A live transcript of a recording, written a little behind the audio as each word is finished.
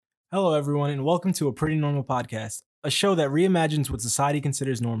Hello, everyone, and welcome to A Pretty Normal Podcast, a show that reimagines what society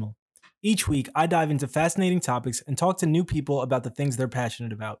considers normal. Each week, I dive into fascinating topics and talk to new people about the things they're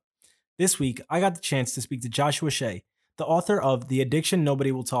passionate about. This week, I got the chance to speak to Joshua Shea, the author of The Addiction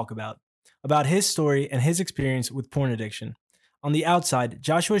Nobody Will Talk about his story and his experience with porn addiction. On the outside,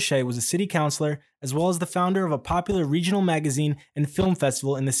 Joshua Shea was a city councilor as well as the founder of a popular regional magazine and film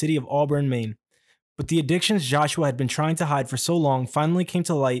festival in the city of Auburn, Maine. But the addictions Joshua had been trying to hide for so long finally came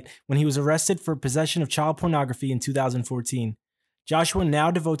to light when he was arrested for possession of child pornography in 2014. Joshua now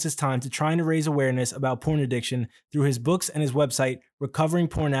devotes his time to trying to raise awareness about porn addiction through his books and his website,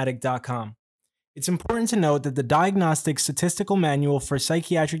 recoveringpornaddict.com. It's important to note that the Diagnostic Statistical Manual for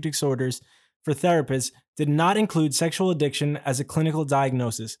Psychiatric Disorders for Therapists did not include sexual addiction as a clinical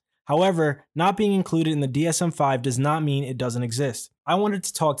diagnosis. However, not being included in the DSM-5 does not mean it doesn't exist. I wanted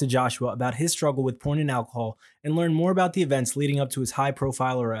to talk to Joshua about his struggle with porn and alcohol and learn more about the events leading up to his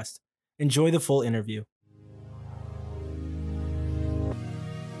high-profile arrest. Enjoy the full interview.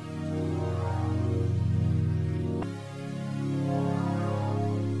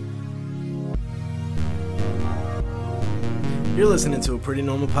 You're listening to A Pretty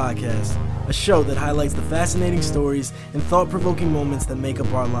Normal Podcast, a show that highlights the fascinating stories and thought-provoking moments that make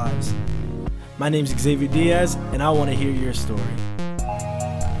up our lives. My name's Xavier Diaz, and I want to hear your story.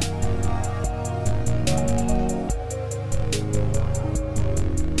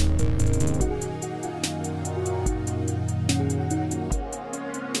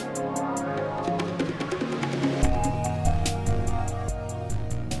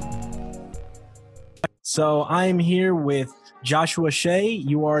 So I'm here with Joshua Shea.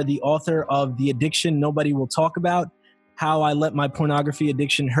 You are the author of The Addiction Nobody Will Talk About, How I Let My Pornography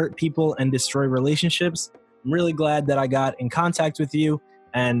Addiction Hurt People and Destroy Relationships. I'm really glad that I got in contact with you,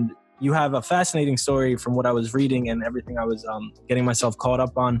 and you have a fascinating story from what I was reading and everything I was getting myself caught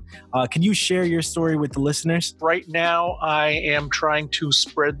up on. Could you share your story with the listeners? Right now, I am trying to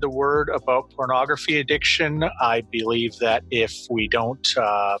spread the word about pornography addiction. I believe that if we don't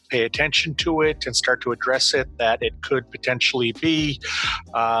pay attention to it and start to address it, that it could potentially be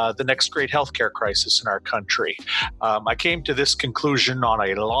the next great healthcare crisis in our country. I came to this conclusion on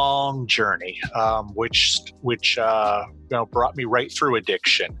a long journey, which brought me right through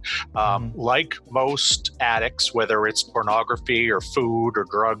addiction. Like most addicts, whether it's pornography or food or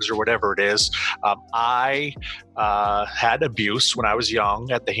drugs or whatever it is, I had abuse when I was young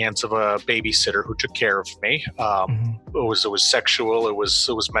at the hands of a babysitter who took care of me. It was sexual, it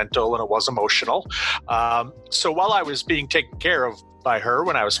was mental, and it was emotional. So while I was being taken care of by her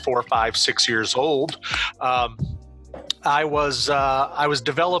when I was 4, 5, 6 years old, I was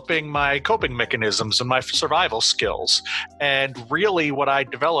developing my coping mechanisms and my survival skills. And really what I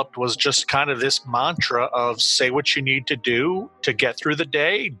developed was just kind of this mantra of say what you need to do to get through the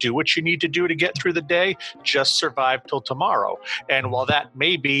day, do what you need to do to get through the day, just survive till tomorrow. And while that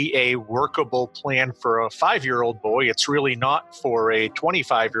may be a workable plan for a 5-year-old boy, it's really not for a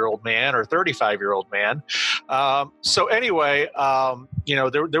 25-year-old man or 35-year-old man. So anyway,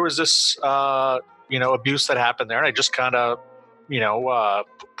 there was this abuse that happened there. And I just kind of,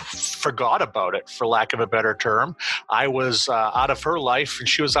 forgot about it, for lack of a better term. I was out of her life and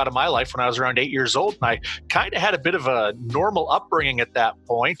she was out of my life when I was around 8 years old. And I kind of had a bit of a normal upbringing at that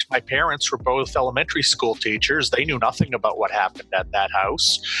point. My parents were both elementary school teachers. They knew nothing about what happened at that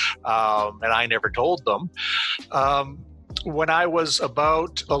house. And I never told them. When I was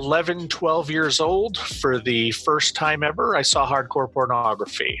about 11, 12 years old, for the first time ever, I saw hardcore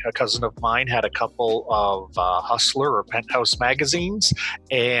pornography. A cousin of mine had a couple of Hustler or Penthouse magazines,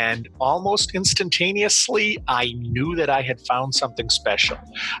 and almost instantaneously, I knew that I had found something special.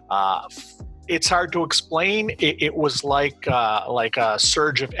 It's hard to explain. It was like a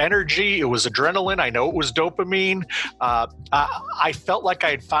surge of energy. It was adrenaline. I know it was dopamine. I felt like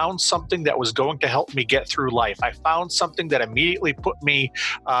I had found something that was going to help me get through life. I found something that immediately put me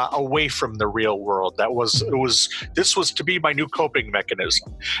away from the real world. This was to be my new coping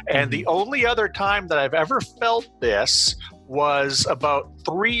mechanism. And the only other time that I've ever felt this was about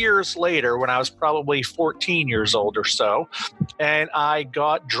 3 years later when I was probably 14 years old or so, and I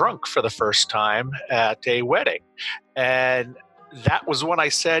got drunk for the first time at a wedding. And that was when I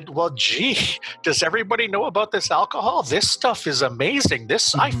said, well, gee, does everybody know about this alcohol? This stuff is amazing.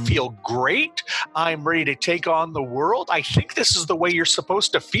 I feel great. I'm ready to take on the world. I think this is the way you're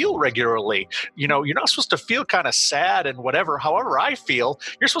supposed to feel regularly. You're not supposed to feel kind of sad and whatever. However I feel,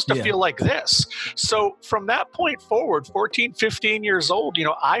 you're supposed to feel like this. So from that point forward, 14, 15 years old,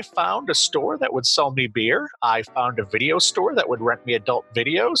 I found a store that would sell me beer. I found a video store that would rent me adult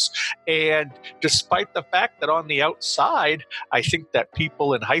videos. And despite the fact that on the outside, I I think that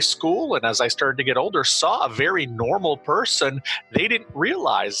people in high school and as I started to get older saw a very normal person. They didn't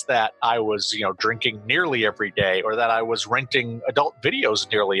realize that I was, drinking nearly every day or that I was renting adult videos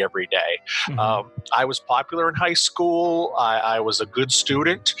nearly every day. Mhm. I was popular in high school. I was a good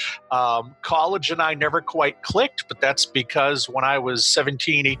student. College and I never quite clicked, but that's because when I was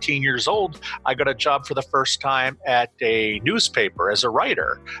 17, 18 years old, I got a job for the first time at a newspaper as a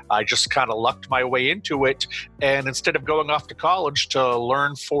writer. I just kind of lucked my way into it. And instead of going off to college to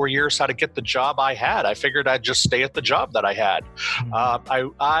learn 4 years how to get the job I had, I figured I'd just stay at the job that I had.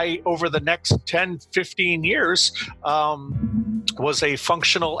 I over the next 10, 15 years, was a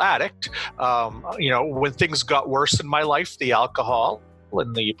functional addict. When things got worse in my life, the alcohol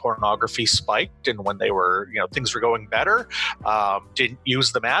and the pornography spiked, and when they were, things were going better, didn't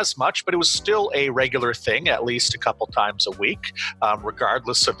use them as much, but it was still a regular thing, at least a couple times a week,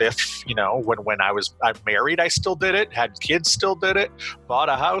 regardless of if, when I'm married, I still did it, had kids, still did it, bought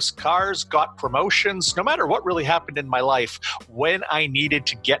a house, cars, got promotions, no matter what really happened in my life, when I needed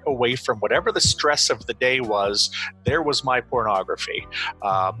to get away from whatever the stress of the day was, there was my pornography.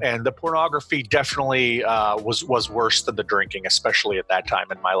 And the pornography definitely was worse than the drinking, especially at that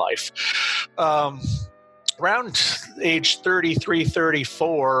time in my life. Around age 33,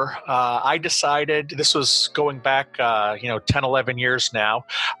 34, I decided, this was going back, 10, 11 years now,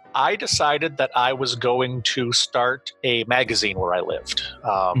 I decided that I was going to start a magazine where I lived.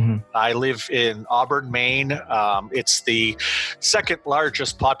 I live in Auburn, Maine. It's the second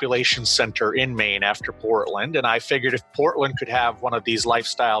largest population center in Maine after Portland. And I figured if Portland could have one of these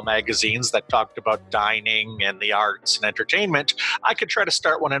lifestyle magazines that talked about dining and the arts and entertainment, I could try to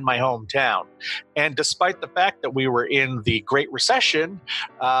start one in my hometown. And despite the fact that we were in the Great Recession,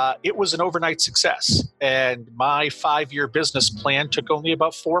 it was an overnight success. And my 5-year business plan took only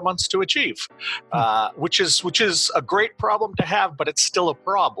about 4 months to achieve, which is a great problem to have, but it's still a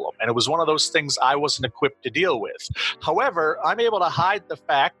problem. And it was one of those things I wasn't equipped to deal with. However, I'm able to hide the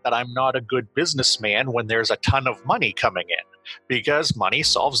fact that I'm not a good businessman when there's a ton of money coming in, because money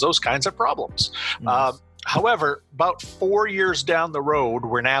solves those kinds of problems. Nice. However, about 4 years down the road,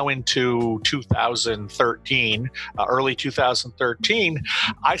 we're now into 2013, early 2013,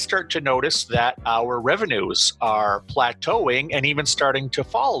 I start to notice that our revenues are plateauing and even starting to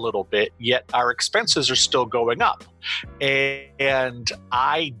fall a little bit, yet our expenses are still going up. And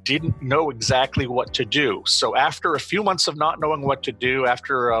I didn't know exactly what to do. So after a few months of not knowing what to do,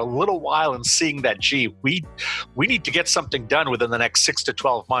 after a little while and seeing that, we need to get something done within the next 6 to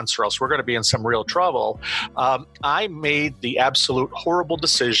 12 months or else we're going to be in some real trouble, I made the absolute horrible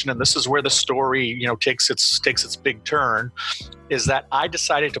decision, and this is where the story, takes its big turn, is that I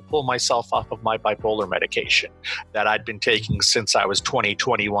decided to pull myself off of my bipolar medication that I'd been taking since I was 20,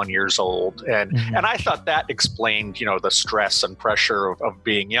 21 years old. And I thought that explained, the stress and pressure of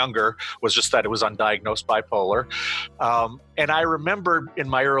being younger, was just that it was undiagnosed bipolar. And I remember in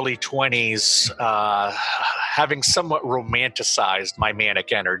my early 20s having somewhat romanticized my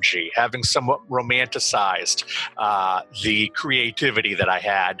manic energy, having somewhat romanticized the creativity that I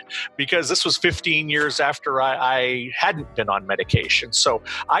had, because this was 15 years after I hadn't been on medication. So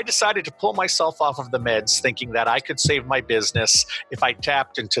I decided to pull myself off of the meds, thinking that I could save my business if I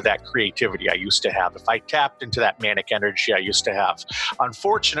tapped into that creativity I used to have, if I tapped into that manic energy I used to have.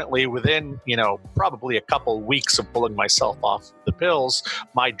 Unfortunately, within, probably a couple weeks of pulling myself off the pills,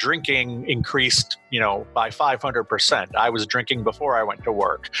 my drinking increased, by 500%. I was drinking before I went to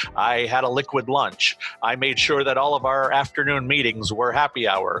work. I had a liquid lunch. I made sure that all of our afternoon meetings were happy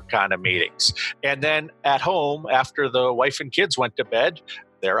hour kind of meetings. And then at home, after the wife and kids went to bed,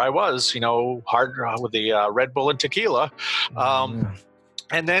 there I was, hard with the Red Bull and tequila.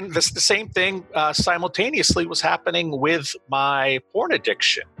 And then the same thing simultaneously was happening with my porn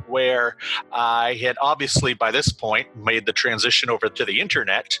addiction, where I had obviously by this point made the transition over to the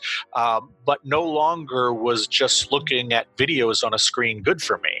internet, but no longer was just looking at videos on a screen good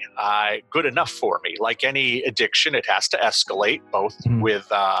for me, good enough for me. Like any addiction, it has to escalate, both with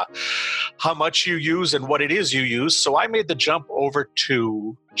how much you use and what it is you use. So I made the jump over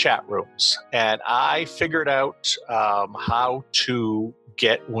to chat rooms, and I figured out how to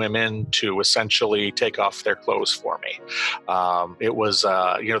get women to essentially take off their clothes for me. It was,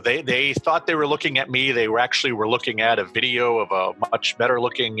 they thought they were looking at me. They were looking at a video of a much better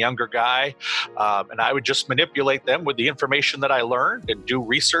looking younger guy. And I would just manipulate them with the information that I learned and do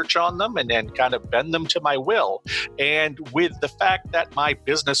research on them and then kind of bend them to my will. And with the fact that my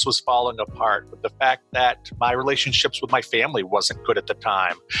business was falling apart, with the fact that my relationships with my family wasn't good at the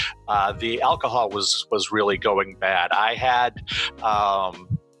time, the alcohol was really going bad. I had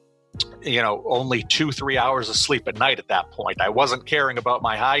only 2-3 hours of sleep at night at that point. I wasn't caring about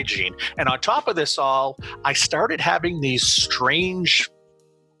my hygiene. And on top of this all, I started having these strange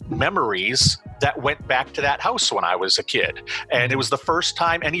memories that went back to that house when I was a kid. And it was the first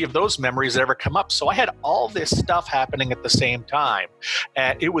time any of those memories had ever come up. So I had all this stuff happening at the same time.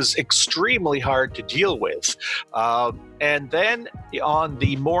 And it was extremely hard to deal with. And then on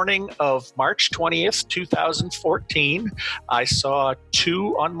the morning of March 20th, 2014, I saw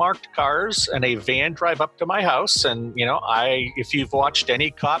 2 unmarked cars and a van drive up to my house. And, if you've watched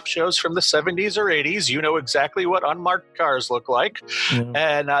any cop shows from the 70s or 80s, you know exactly what unmarked cars look like. Yeah.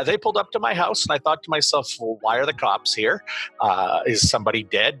 And they pulled up to my house, and I thought to myself, well, why are the cops here? Is somebody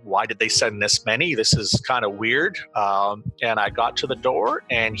dead? Why did they send this many? This is kind of weird. And I got to the door,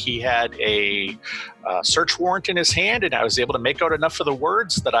 and he had a search warrant in his hand, and I was able to make out enough of the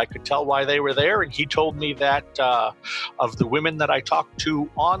words that I could tell why they were there. And he told me that of the women that I talked to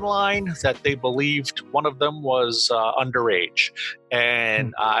online, that they believed one of them was underage.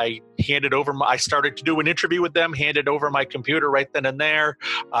 And I started to do an interview with them, handed over my computer right then and there.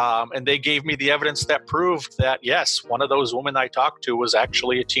 And they gave me the evidence that proved that, yes, one of those women I talked to was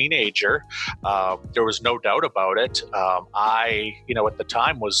actually a teenager. There was no doubt about it. I, at the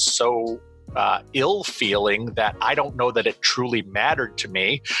time was so ill feeling that I don't know that it truly mattered to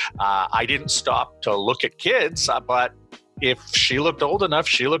me. I didn't stop to look at kids, but if she looked old enough,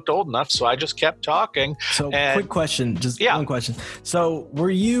 she looked old enough. So I just kept talking. So quick question, one question. So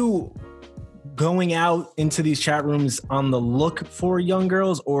were you going out into these chat rooms on the look for young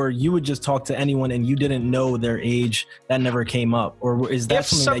girls, or you would just talk to anyone and you didn't know their age? That never came up? Or is that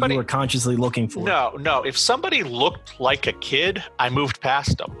something that you were consciously looking for? No. If somebody looked like a kid, I moved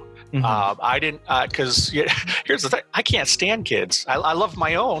past them. Mm-hmm. I didn't, because here's the thing. I can't stand kids. I love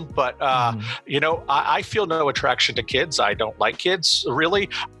my own, but, I feel no attraction to kids. I don't like kids, really.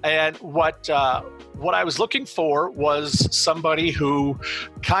 And what I was looking for was somebody who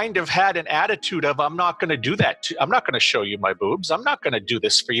kind of had an attitude of, I'm not going to do that. I'm not going to show you my boobs. I'm not going to do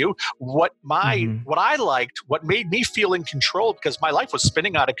this for you. What I liked, what made me feel in control, because my life was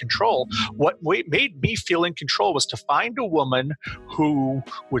spinning out of control, what made me feel in control was to find a woman who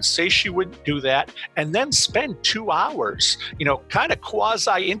would say she wouldn't do that, and then spend 2 hours, kind of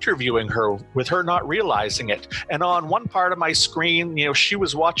quasi-interviewing her with her not realizing it. And on one part of my screen, she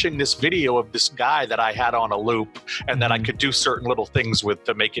was watching this video of this guy that I had on a loop, and then I could do certain little things with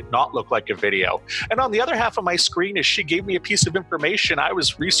to make it not look like a video. And on the other half of my screen, as she gave me a piece of information, I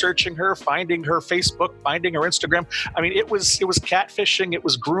was researching her, finding her Facebook, finding her Instagram. I mean, it was catfishing, it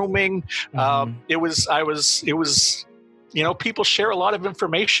was grooming, people share a lot of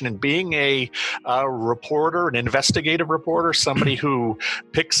information, and being a reporter, an investigative reporter, somebody who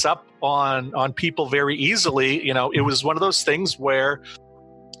picks up on people very easily, it was one of those things where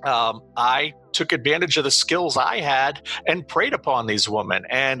I took advantage of the skills I had and preyed upon these women.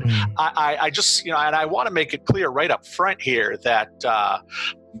 And I just, and I want to make it clear right up front here that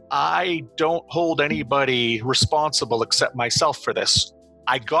I don't hold anybody responsible except myself for this.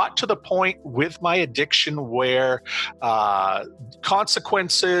 I got to the point with my addiction where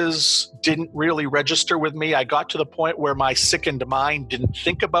consequences didn't really register with me. I got to the point where my sickened mind didn't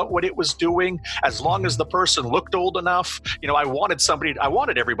think about what it was doing. As long as the person looked old enough, I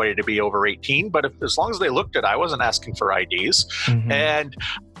wanted everybody to be over 18, but as long as they looked it, I wasn't asking for IDs. Mm-hmm. And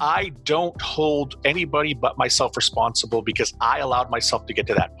I don't hold anybody but myself responsible because I allowed myself to get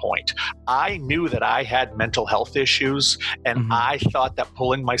to that point. I knew that I had mental health issues, and I thought that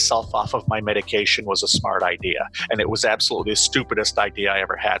pulling myself off of my medication was a smart idea. And it was absolutely the stupidest idea I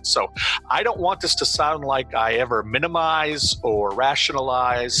ever had. So I don't want this to sound like I ever minimize or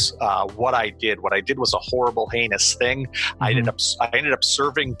rationalize what I did. What I did was a horrible, heinous thing. I ended up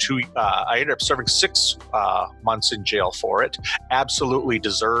serving 6 months in jail for it. Absolutely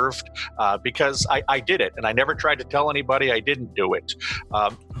deserved, because I did it, and I never tried to tell anybody I didn't do it.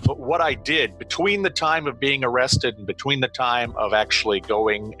 But what I did between the time of being arrested and between the time of actually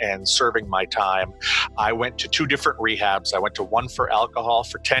going and serving my time, I went to 2 different rehabs. I went to one for alcohol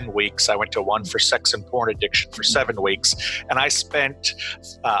for 10 weeks. I went to one for sex and porn addiction for 7 weeks. And I spent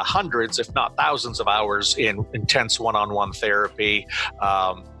hundreds, if not thousands of hours in intense one-on-one therapy.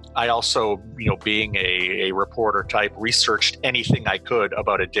 I also, being a reporter type, researched anything I could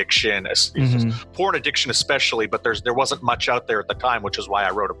about addiction, porn addiction especially, but there wasn't much out there at the time, which is why I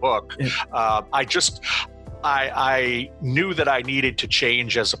wrote a book. I knew that I needed to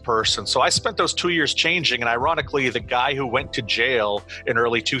change as a person. So I spent those 2 years changing. And ironically, the guy who went to jail in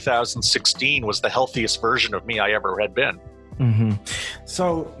early 2016 was the healthiest version of me I ever had been. Mm-hmm.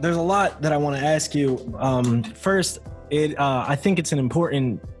 So there's a lot that I want to ask you. First, I think it's an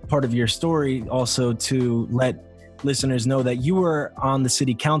important part of your story also to let listeners know that you were on the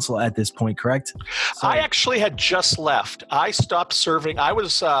city council at this point, correct? So, I actually had just left. I stopped serving. I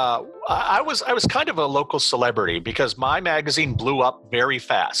was kind of a local celebrity because my magazine blew up very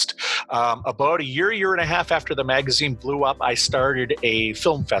fast. About a year and a half after the magazine blew up, I started a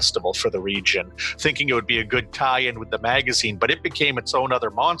film festival for the region, thinking it would be a good tie-in with the magazine, but it became its own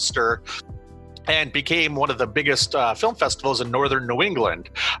other monster and became one of the biggest film festivals in northern New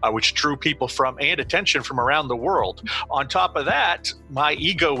England, which drew people from and attention from around the world. On top of that, my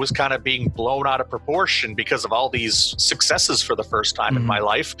ego was kind of being blown out of proportion because of all these successes for the first time in my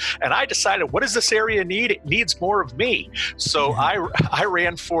life. And I decided, what does this area need? It needs more of me. So I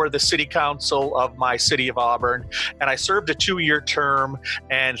ran for the city council of my city of Auburn, and I served a 2-year term.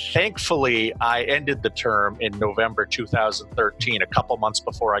 And thankfully, I ended the term in November 2013, a couple months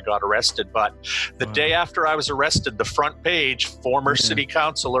before I got arrested. But the day after I was arrested, the front page, former city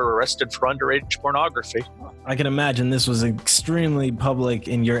councilor arrested for underage pornography. I can imagine this was extremely public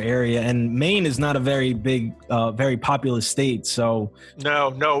in your area, and Maine is not a very big, very populous state. So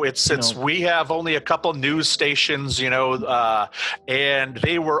no, it's we have only a couple news stations, and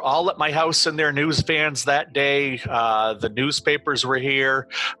they were all at my house in their news vans that day. The newspapers were here.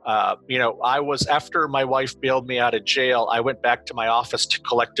 I was, after my wife bailed me out of jail, I went back to my office to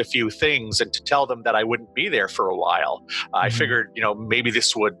collect a few things and to tell them that I wouldn't be there for a while. I figured, maybe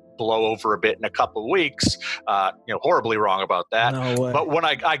this would blow over a bit in a couple of weeks. Horribly wrong about that. No way. But when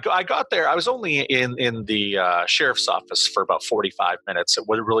I got there, I was only in the sheriff's office for about 45 minutes. It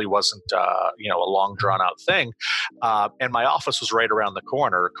really wasn't, a long drawn out thing. And my office was right around the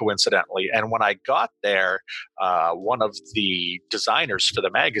corner, coincidentally. And when I got there, one of the designers for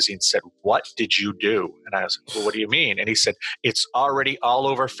the magazine said, "What did you do?" And I was like, "Well, what do you mean?" And he said, "It's already all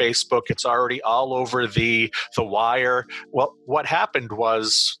over Facebook. It's already all over the wire." Well, what happened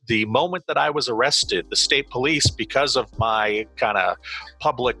was, the moment that I was arrested, the state police, because of my kind of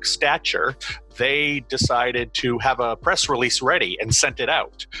public stature, they decided to have a press release ready and sent it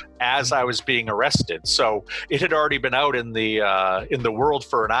out as I was being arrested. So it had already been out in the world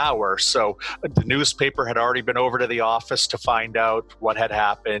for an hour. So the newspaper had already been over to the office to find out what had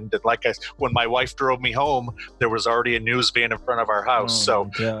happened. And when my wife drove me home, there was already a news van in front of our house.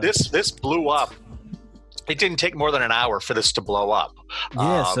 This blew up. It didn't take more than an hour for this to blow up.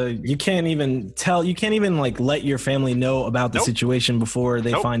 Yeah, so you can't even let your family know about the situation before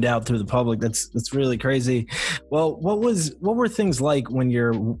they find out through the public. That's really crazy. Well, what were things like when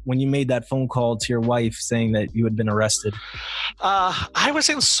you made that phone call to your wife saying that you had been arrested? I was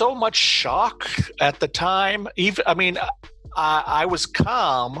in so much shock at the time. I was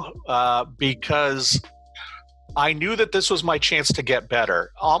calm because I knew that this was my chance to get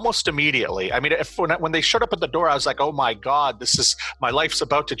better almost immediately. I mean, when they showed up at the door, I was like, "Oh my God, my life's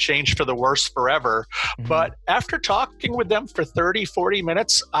about to change for the worse forever." Mm-hmm. But after talking with them for 30, 40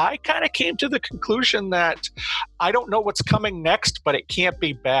 minutes, I kind of came to the conclusion that I don't know what's coming next, but it can't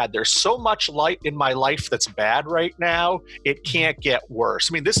be bad. There's so much light in my life that's bad right now. It can't get worse.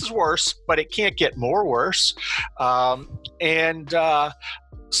 I mean, this is worse, but it can't get more worse.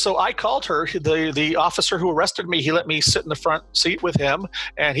 So I called her, the officer who arrested me. He let me sit in the front seat with him,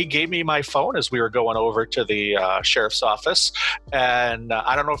 and he gave me my phone as we were going over to the sheriff's office. And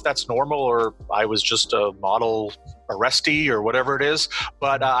I don't know if that's normal or I was just a model arrestee or whatever it is.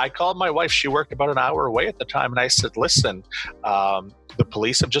 But I called my wife. She worked about an hour away at the time. And I said, "Listen, the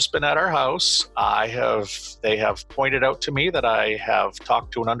police have just been at our house. They have pointed out to me that I have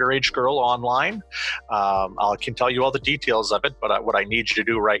talked to an underage girl online. I can tell you all the details of it, but what I need you to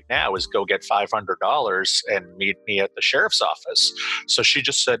do right now is go get $500 and meet me at the sheriff's office." So she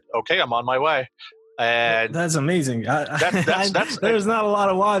just said, "Okay, I'm on my way." And that's amazing. There's not a lot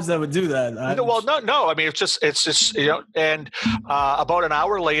of wives that would do that. No. I mean, it's just, and about an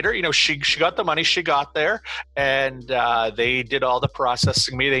hour later, she got the money, she got there, and they did all the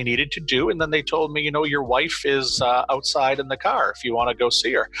processing they needed to do. And then they told me, your wife is outside in the car if you want to go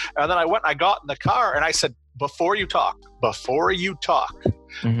see her. And then I got in the car and I said, before you talk,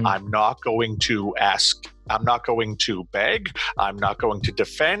 mm-hmm. I'm not going to ask. I'm not going to beg. I'm not going to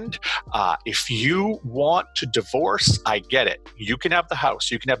defend. If you want to divorce, I get it. You can have the house.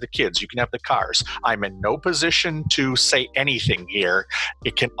 You can have the kids. You can have the cars. I'm in no position to say anything here.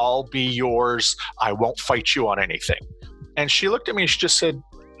 It can all be yours. I won't fight you on anything. And she looked at me and she just said,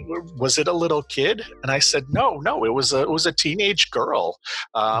 "Was it a little kid?" And I said, No, it was a teenage girl.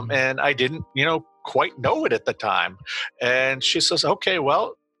 And I didn't, quite know it at the time. And she says, "Okay,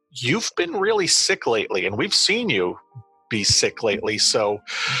 well, you've been really sick lately, and we've seen you be sick lately. So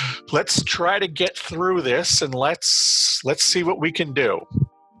let's try to get through this, and let's see what we can do."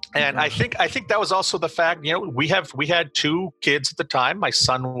 And I think that was also the fact, we had two kids at the time. My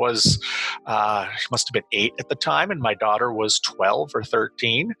son was, must have been 8 at the time, and my daughter was 12 or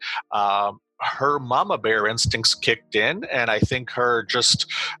 13. Her mama bear instincts kicked in, and I think her just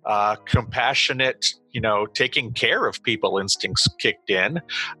compassionate, taking care of people instincts kicked in.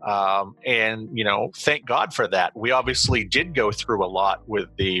 And thank God for that. We obviously did go through a lot with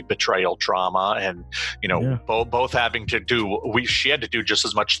the betrayal trauma, and both having to do. She had to do just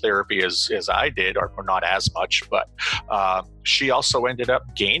as much therapy as I did, or not as much, but she also ended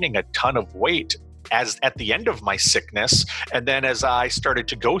up gaining a ton of weight at the end of my sickness. And then as I started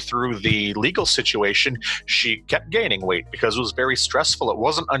to go through the legal situation, she kept gaining weight because it was very stressful. It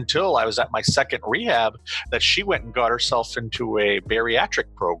wasn't until I was at my second rehab that she went and got herself into a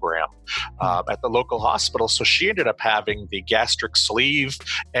bariatric program at the local hospital. So she ended up having the gastric sleeve,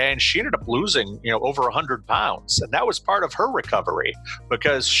 and she ended up losing, over 100 pounds. And that was part of her recovery,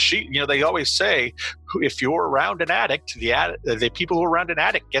 because they always say, if you're around an addict, the people who are around an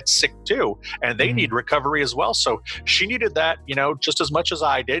addict get sick too, and they need recovery as well. So she needed that, just as much as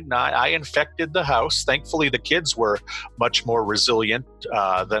I did. And I infected the house. Thankfully, the kids were much more resilient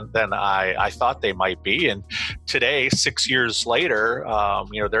than I thought they might be. And today, 6 years later,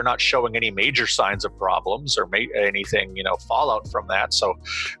 they're not showing any major signs of problems or anything, fallout from that. So,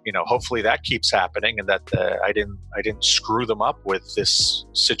 hopefully that keeps happening, and that I didn't screw them up with this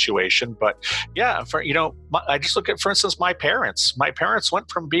situation. But yeah, I just look at, for instance, my parents. My parents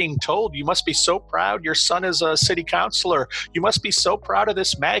went from being told, "You must be so proud. Your son is a city councilor. You must be so proud of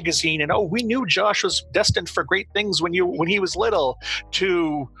this magazine." And, "Oh, we knew Josh was destined for great things when he was little,"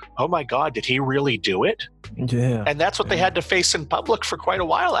 to, "Oh my God, did he really do it?" Yeah. And that's what they had to face in public for quite a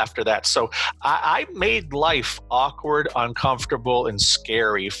while after that. So I made life awkward, uncomfortable, and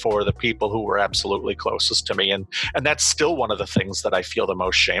scary for the people who were absolutely closest to me. And that's still one of the things that I feel the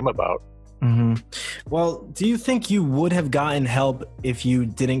most shame about. Mm-hmm. Well, do you think you would have gotten help if you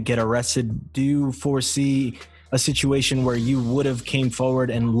didn't get arrested? Do you foresee a situation where you would have came forward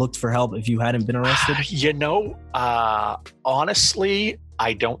and looked for help if you hadn't been arrested? Honestly,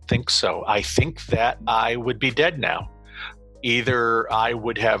 I don't think so. I think that I would be dead now. Either I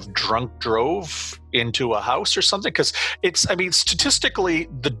would have drunk drove into a house or something, because statistically,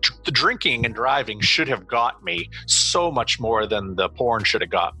 the drinking and driving should have got me so much more than the porn should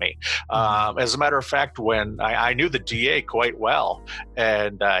have got me. As a matter of fact, when I knew the DA quite well,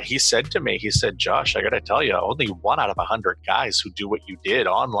 and he said to me, "Josh, I got to tell you, only 1 out of 100 guys who do what you did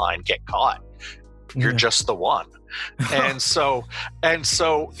online get caught. You're just the one." And so,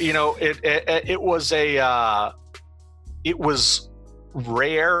 it was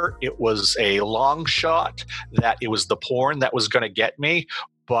rare. It was a long shot that it was the porn that was going to get me.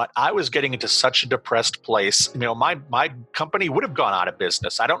 But I was getting into such a depressed place. My company would have gone out of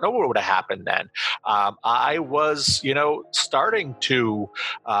business. I don't know what would have happened then. I was, starting to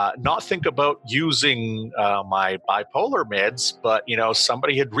not think about using my bipolar meds, but,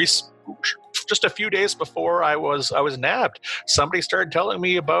 somebody had just a few days before I was nabbed, somebody started telling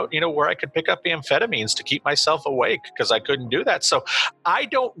me about, where I could pick up amphetamines to keep myself awake, because I couldn't do that. So I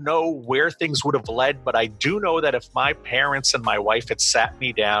don't know where things would have led, but I do know that if my parents and my wife had sat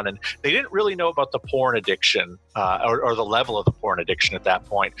me down, and they didn't really know about the porn addiction or the level of the porn addiction at that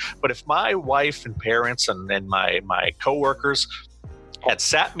point, but if my wife and parents and my coworkers had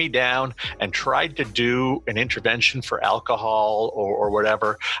sat me down and tried to do an intervention for alcohol or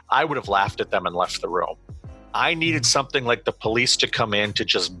whatever, I would have laughed at them and left the room. I needed something like the police to come in to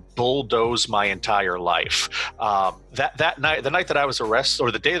just bulldoze my entire life. That night, the night that I was arrested, or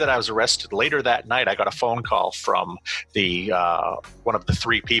the day that I was arrested, later that night, I got a phone call from the one of the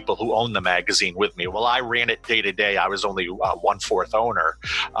 3 people who owned the magazine with me. Well, I ran it day to day. I was only 1/4 owner.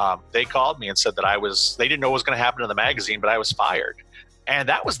 They called me and said that they didn't know what was going to happen to the magazine, but I was fired. And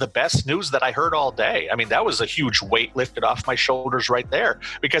that was the best news that I heard all day. That was a huge weight lifted off my shoulders right there,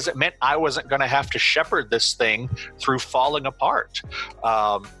 because it meant I wasn't going to have to shepherd this thing through falling apart.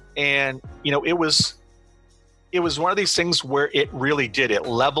 It was one of these things where it really did. It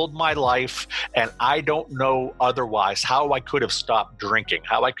leveled my life, and I don't know otherwise how I could have stopped drinking,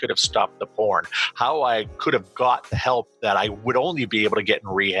 how I could have stopped the porn, how I could have got the help that I would only be able to get in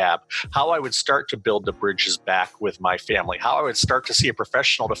rehab, how I would start to build the bridges back with my family, how I would start to see a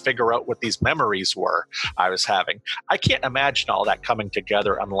professional to figure out what these memories were I was having. I can't imagine all that coming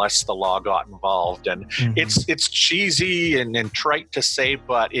together unless the law got involved. And it's cheesy and trite to say,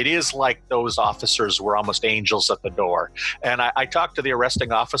 but it is like those officers were almost angels angels at the door. And I talked to the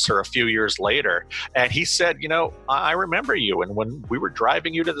arresting officer a few years later, and he said, I remember you. And when we were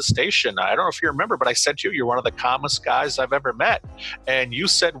driving you to the station, I don't know if you remember, but I said to you, you're one of the calmest guys I've ever met. And you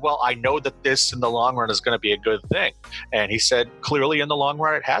said, well, I know that this in the long run is going to be a good thing. And he said, clearly in the long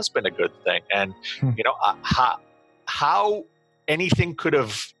run, it has been a good thing. And, how anything could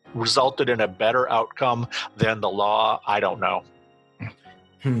have resulted in a better outcome than the law, I don't know.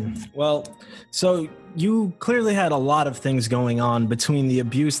 Well, so you clearly had a lot of things going on between the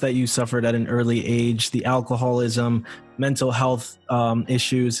abuse that you suffered at an early age, the alcoholism, mental health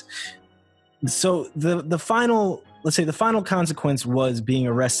issues. So the final consequence was being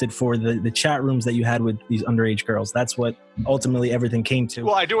arrested for the chat rooms that you had with these underage girls. That's what ultimately everything came to.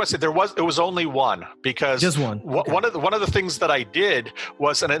 Well, I do want to say it was only one, because just one. Okay. One of the things that I did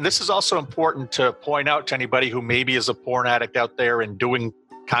was, and this is also important to point out to anybody who maybe is a porn addict out there and doing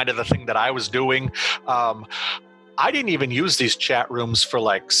kind of the thing that I was doing. I didn't even use these chat rooms for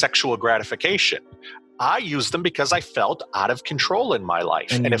like sexual gratification. I used them because I felt out of control in my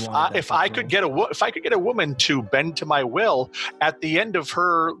life, and if I could get a woman to bend to my will, at the end of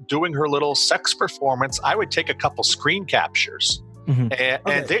her doing her little sex performance, I would take a couple screen captures. Mm-hmm.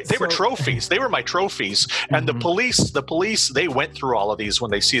 And they were trophies. They were my trophies. Mm-hmm. And the police, they went through all of these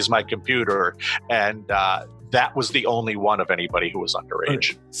when they seized my computer, and that was the only one of anybody who was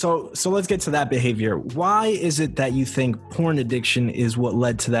underage. So let's get to that behavior. Why is it that you think porn addiction is what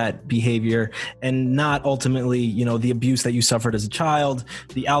led to that behavior, and not ultimately, the abuse that you suffered as a child,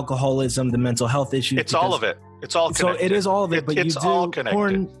 the alcoholism, the mental health issues? It's all of it. It's all connected. So it is all of it, but it's all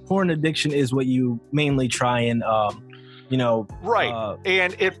connected. Porn addiction is what you mainly try and right.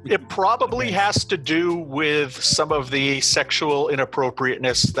 And it probably has to do with some of the sexual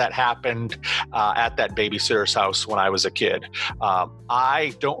inappropriateness that happened at that babysitter's house when I was a kid.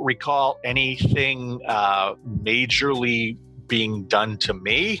 I don't recall anything majorly being done to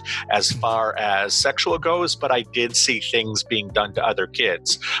me as far as sexual goes, but I did see things being done to other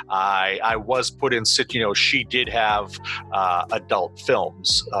kids. I was put in, she did have adult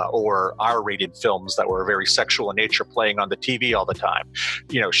films or R-rated films that were very sexual in nature playing on the TV all the time.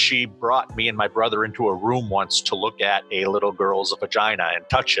 She brought me and my brother into a room once to look at a little girl's vagina and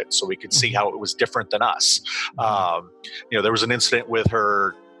touch it so we could see how it was different than us. There was an incident with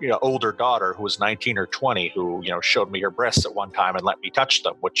her older daughter who was 19 or 20 who, showed me her breasts at one time and let me touch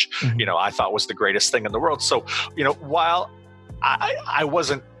them, which, I thought was the greatest thing in the world. So, while I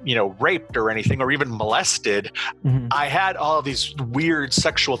wasn't, raped or anything or even molested, I had all of these weird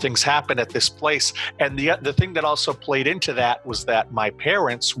sexual things happen at this place. And the thing that also played into that was that my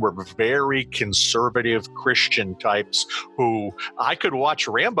parents were very conservative Christian types who I could watch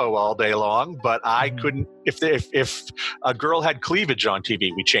Rambo all day long, but I couldn't, if a girl had cleavage on TV,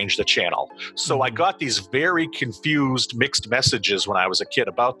 we changed the channel. So I got these very confused, mixed messages when I was a kid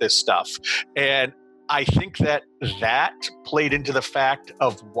about this stuff. And I think that played into the fact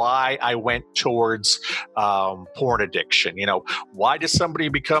of why I went towards porn addiction. Why does somebody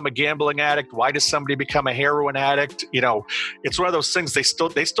become a gambling addict? Why does somebody become a heroin addict? It's one of those things they still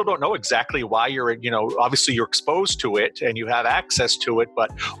don't know exactly why you're, obviously you're exposed to it and you have access to it,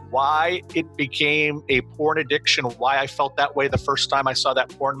 but why it became a porn addiction, why I felt that way the first time I saw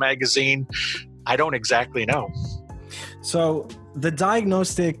that porn magazine, I don't exactly know. So the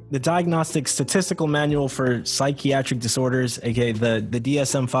Diagnostic Statistical Manual for Psychiatric Disorders, aka the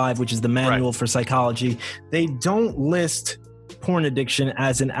DSM-5, which is the manual for psychology, they don't list porn addiction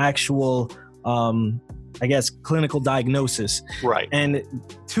as an actual, clinical diagnosis. Right. And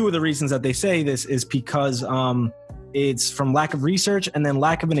two of the reasons that they say this is because it's from lack of research and then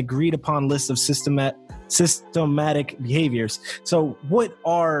lack of an agreed upon list of systematic behaviors. So what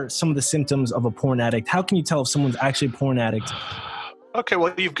are some of the symptoms of a porn addict? How can you tell if someone's actually a porn addict? Okay,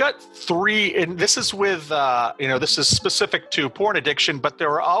 well, you've got three, and this is with, this is specific to porn addiction, but there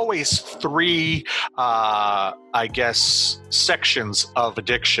are always three, sections of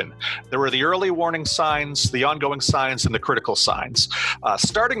addiction. There were the early warning signs, the ongoing signs, and the critical signs.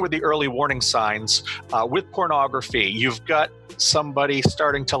 Starting with the early warning signs, with pornography, you've got somebody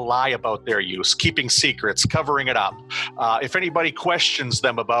starting to lie about their use, keeping secrets, covering it up. If anybody questions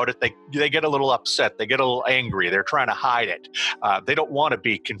them about it, they get a little upset. They get a little angry. They're trying to hide it. They don't want to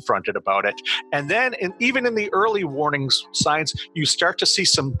be confronted about it. And then even in the early warning signs, you start to see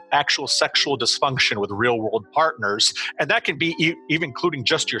some actual sexual dysfunction with real world partners. And that can be even including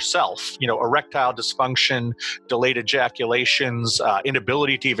just yourself, erectile dysfunction, delayed ejaculations,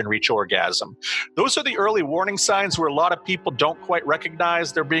 inability to even reach orgasm. Those are the early warning signs where a lot of people don't quite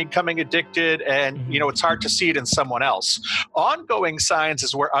recognize they're becoming addicted, and it's hard to see it in someone else. Ongoing signs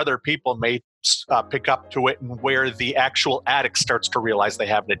is where other people may pick up to it, and where the actual addict starts to realize they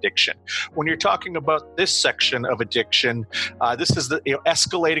have an addiction. When you're talking about this section of addiction, this is the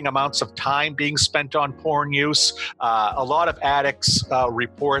escalating amounts of time being spent on porn use. A lot of addicts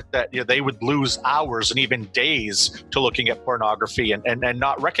report that they would lose hours and even days to looking at pornography and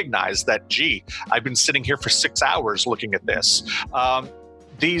not recognize that, gee, I've been sitting here for 6 hours looking at this.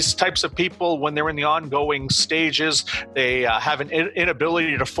 These types of people, when they're in the ongoing stages, they have an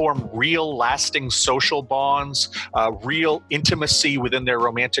inability to form real lasting social bonds, real intimacy within their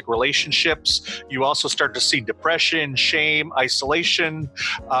romantic relationships. You also start to see depression, shame, isolation,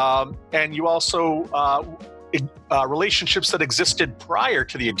 and you also relationships that existed prior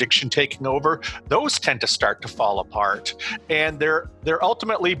to the addiction taking over, those tend to start to fall apart. And they're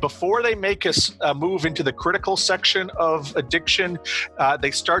ultimately, before they make a move into the critical section of addiction,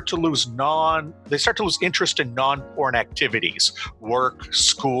 they start to lose interest in non-porn activities, work,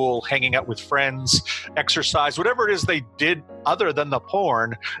 school, hanging out with friends, exercise, whatever it is they did other than the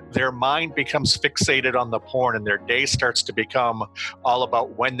porn. Their mind becomes fixated on the porn, and their day starts to become all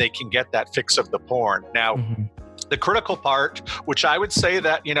about when they can get that fix of the porn. Now, the critical part, which I would say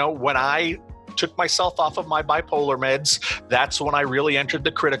that, when I took myself off of my bipolar meds, that's when I really entered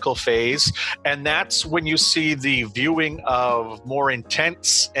the critical phase. And that's when you see the viewing of more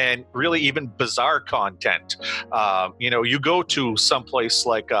intense and really even bizarre content. You go to someplace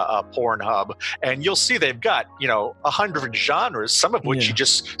like a Pornhub, and you'll see they've got, 100 genres, some of which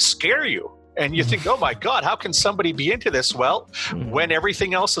just scare you. And you think, oh my God, how can somebody be into this? Well, when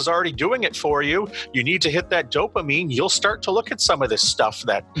everything else is already doing it for you, you need to hit that dopamine. You'll start to look at some of this stuff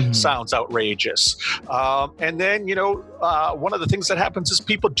that sounds outrageous. And then, one of the things that happens is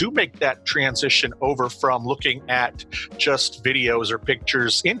people do make that transition over from looking at just videos or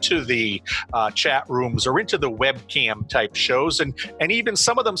pictures into the chat rooms or into the webcam type shows. And even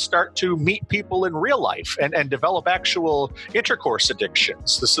some of them start to meet people in real life and develop actual intercourse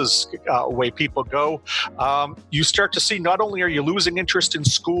addictions. This is way people go. You start to see, not only are you losing interest in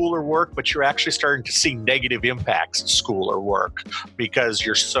school or work, but you're actually starting to see negative impacts in school or work because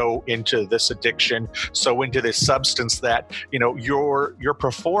you're so into this addiction, so into this substance that, your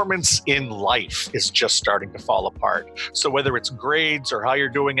performance in life is just starting to fall apart. So whether it's grades or how you're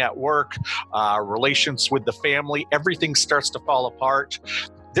doing at work, relations with the family, everything starts to fall apart.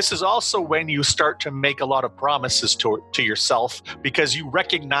 This is also when you start to make a lot of promises to yourself because you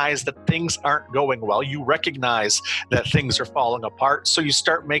recognize that things aren't going well. You recognize that things are falling apart. So you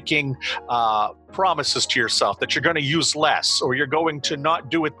start making promises to yourself that you're going to use less, or you're going to not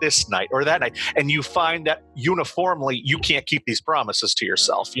do it this night or that night. And you find that uniformly, you can't keep these promises to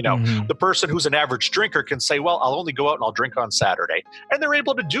yourself. The person who's an average drinker can say, well, I'll only go out and I'll drink on Saturday. And they're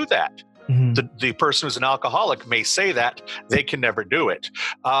able to do that. The person who's an alcoholic may say that they can never do it.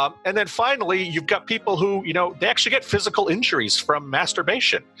 And then finally, you've got people who, they actually get physical injuries from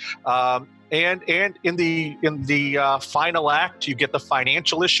masturbation. And in the final act, you get the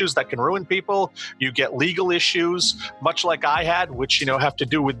financial issues that can ruin people. You get legal issues, much like I had, which, have to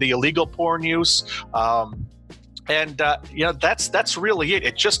do with the illegal porn use. And that's really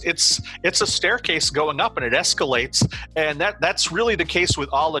it. It's a staircase going up, and it escalates, and that's really the case with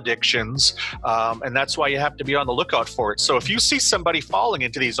all addictions, and that's why you have to be on the lookout for it. So if you see somebody falling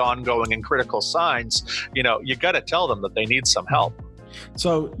into these ongoing and critical signs, you got to tell them that they need some help.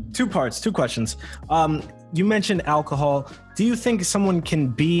 So two questions. You mentioned alcohol. Do you think someone can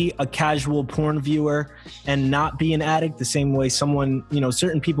be a casual porn viewer and not be an addict the same way someone,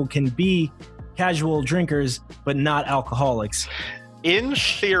 certain people can be casual drinkers, but not alcoholics? In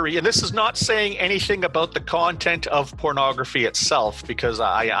theory, and this is not saying anything about the content of pornography itself, because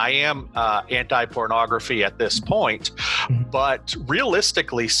I am anti-pornography at this point, but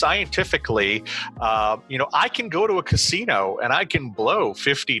realistically, scientifically, I can go to a casino and I can blow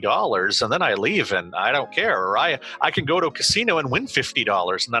 $50 and then I leave and I don't care. Or I can go to a casino and win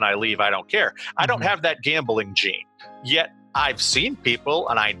 $50 and then I leave, I don't care. I don't have that gambling gene. Yet I've seen people,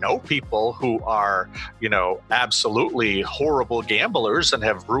 and I know people who are, absolutely horrible gamblers and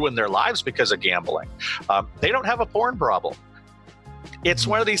have ruined their lives because of gambling. They don't have a porn problem. It's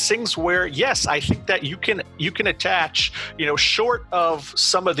one of these things where, yes, I think that you can attach, short of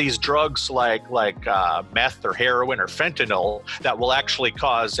some of these drugs like meth or heroin or fentanyl that will actually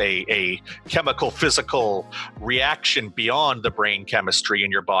cause a chemical, physical reaction beyond the brain chemistry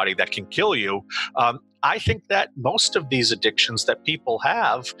in your body that can kill you. I think that most of these addictions that people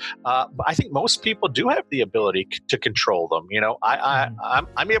have, I think most people do have the ability to control them.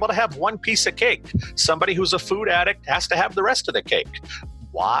 I'm able to have one piece of cake. Somebody who's a food addict has to have the rest of the cake.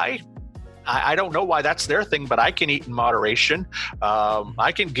 Why? I don't know why that's their thing, but I can eat in moderation.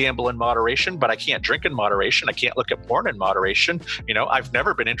 I can gamble in moderation, but I can't drink in moderation. I can't look at porn in moderation. I've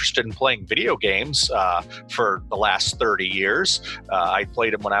never been interested in playing video games for the last 30 years. I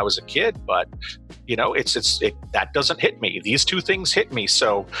played them when I was a kid, but that doesn't hit me. These two things hit me.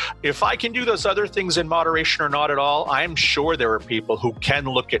 So if I can do those other things in moderation or not at all, I'm sure there are people who can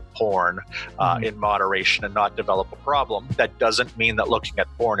look at porn in moderation and not develop a problem. That doesn't mean that looking at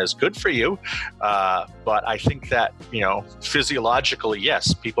porn is good for you. But I think that, physiologically,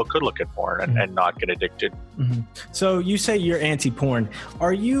 yes, people could look at porn and not get addicted. Mm-hmm. So you say you're anti-porn.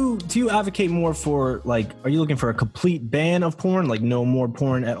 Do you advocate more for, are you looking for a complete ban of porn, like no more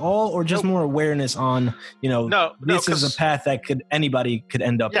porn at all, or just more awareness on, this is a path that anybody could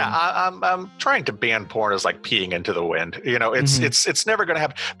end up in? I'm trying to ban porn as like peeing into the wind. It's never going to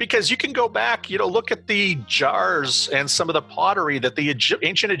happen, because you can go back, look at the jars and some of the pottery that the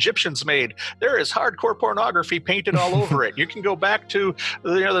ancient Egyptians made. There is hardcore pornography painted all over it. You can go back to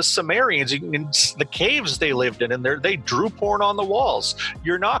the Sumerians, the caves they lived in, and they drew porn on the walls.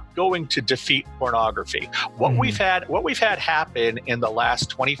 You're not going to defeat pornography. What we've had happen in the last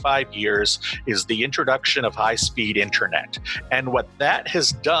 25 years is the introduction of high-speed internet. And what that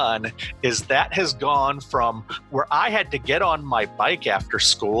has done is that has gone from where I had to get on my bike after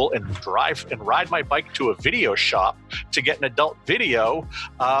school and drive and ride my bike to a video shop to get an adult video.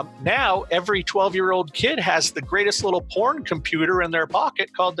 Now every 12-year-old kid has the greatest little porn computer in their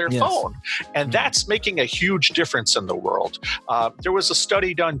pocket called their phone. And that's making a huge difference in the world. There was a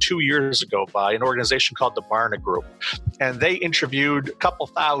study done 2 years ago by an organization called the Barna Group, and they interviewed a couple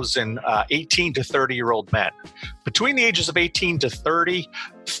thousand 18 to 30-year-old men. Between the ages of 18 to 30,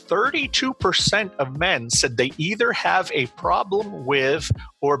 32% of men said they either have a problem with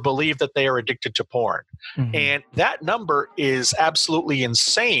or believe that they are addicted to porn. And that number is absolutely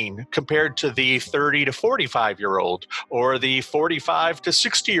insane compared to the 30 to 45-year-old or the 45 to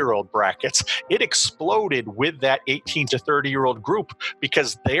 60-year-old brackets. It exploded with that 18 to 30-year-old group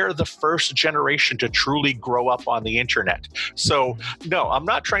because they're the first generation to truly grow up on the internet. So, no, I'm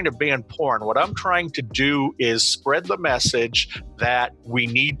not trying to ban porn. What I'm trying to do is spread the message that we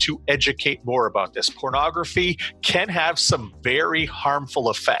need to educate more about this. Pornography can have some very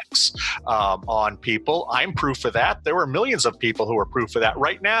harmful effects on people. I'm proof of that. There were millions of people who are proof of that.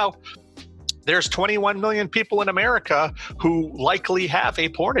 Right now, there's 21 million people in America who likely have a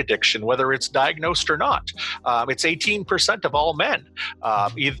porn addiction, whether it's diagnosed or not. It's 18% of all men,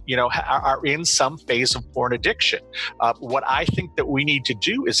 are in some phase of porn addiction. What I think that we need to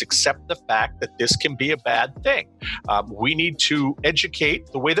do is accept the fact that this can be a bad thing. We need to educate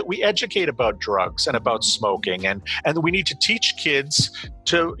the way that we educate about drugs and about smoking, and we need to teach kids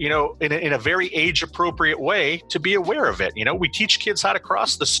to, in a very age-appropriate way, to be aware of it. We teach kids how to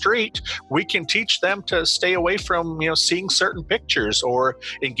cross the street. We can teach them to stay away from, seeing certain pictures or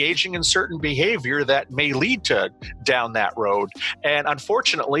engaging in certain behavior that may lead to down that road. And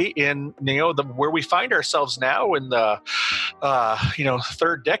unfortunately, in where we find ourselves now in the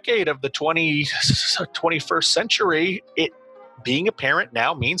third decade of the 21st century, being a parent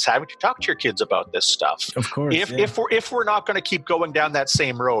now means having to talk to your kids about this stuff. Of course. If we're not going to keep going down that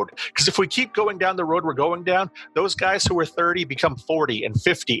same road, because if we keep going down the road we're going down, those guys who are 30 become 40 and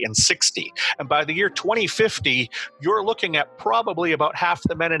 50 and 60. And by the year 2050, you're looking at probably about half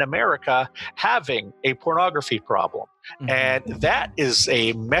the men in America having a pornography problem. And that is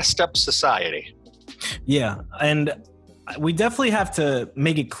a messed up society. Yeah. And we definitely have to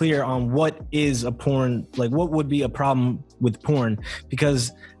make it clear on what is a porn, what would be a problem with porn,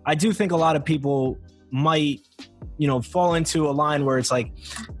 because I do think a lot of people might, fall into a line where it's like,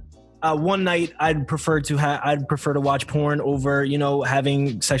 one night I'd prefer to watch porn over,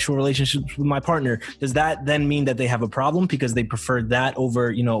 having sexual relationships with my partner. Does that then mean that they have a problem because they prefer that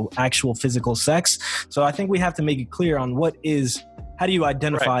over, actual physical sex? So I think we have to make it clear on how do you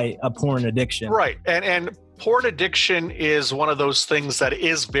identify a porn addiction? Right. And porn addiction is one of those things that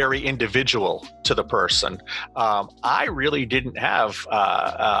is very individual to the person. I really didn't have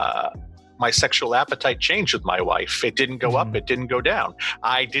my sexual appetite change with my wife. It didn't go up, it didn't go down.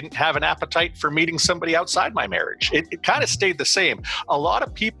 I didn't have an appetite for meeting somebody outside my marriage. It kind of stayed the same. A lot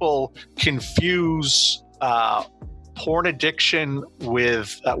of people confuse porn addiction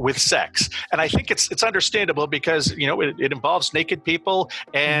with sex, and I think it's understandable because it involves naked people,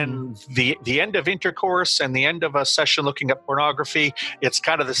 and the end of intercourse and the end of a session looking at pornography, it's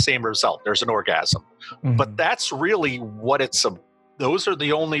kind of the same result. There's an orgasm, but that's really what Those are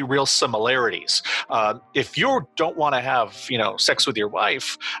the only real similarities. If you don't want to have, sex with your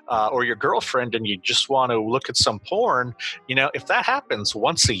wife or your girlfriend, and you just want to look at some porn, if that happens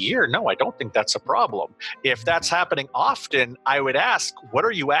once a year, no, I don't think that's a problem. If that's happening often, I would ask, what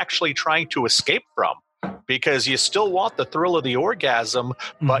are you actually trying to escape from? Because you still want the thrill of the orgasm,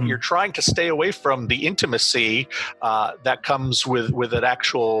 but you're trying to stay away from the intimacy that comes with an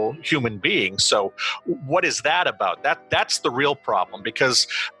actual human being. So what is that about? That's the real problem, because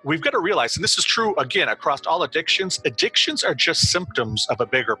we've got to realize, and this is true, again, across all addictions are just symptoms of a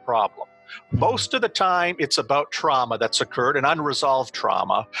bigger problem. Most of the time, it's about trauma that's occurred, and unresolved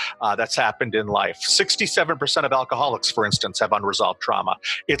trauma that's happened in life. 67% of alcoholics, for instance, have unresolved trauma.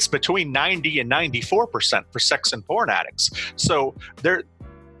 It's between 90 and 94% for sex and porn addicts. So the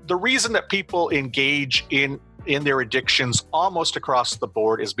reason that people engage in their addictions almost across the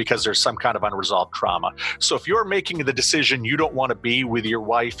board is because there's some kind of unresolved trauma. So if you're making the decision you don't want to be with your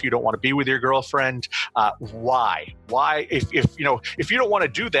wife, you don't want to be with your girlfriend, why? Why? If you don't want to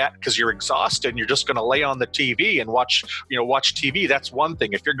do that because you're exhausted and you're just going to lay on the TV and watch TV, that's one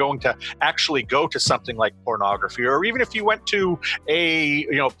thing. If you're going to actually go to something like pornography, or even if you went to a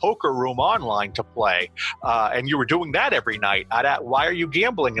poker room online to play, and you were doing that every night, why are you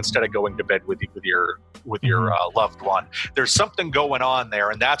gambling instead of going to bed with your loved one? There's something going on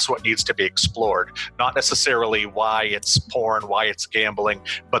there, and that's what needs to be explored. Not necessarily why it's porn, why it's gambling,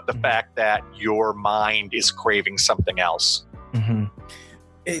 but the fact that your mind is craving something else.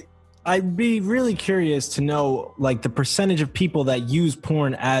 I'd be really curious to know, like, the percentage of people that use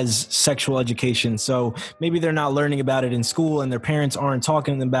porn as sexual education. So maybe they're not learning about it in school and their parents aren't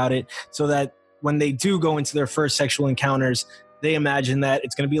talking to them about it, so that when they do go into their first sexual encounters, they imagine that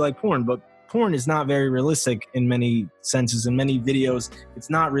it's going to be like porn. But porn is not very realistic in many senses. In many videos, it's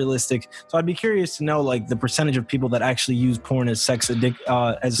not realistic. So I'd be curious to know, like, the percentage of people that actually use porn as sex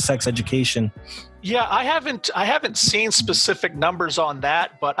education. Yeah, I haven't seen specific numbers on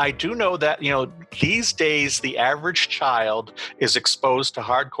that, but I do know that, these days the average child is exposed to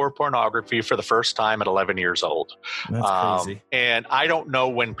hardcore pornography for the first time at 11 years old. That's crazy. And I don't know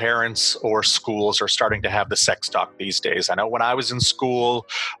when parents or schools are starting to have the sex talk these days. I know when I was in school,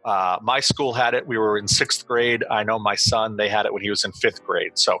 my school had it. We were in 6th grade. I know my son, they had it when he was in 5th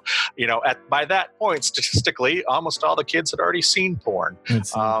grade. So, by that point, statistically, almost all the kids had already seen porn.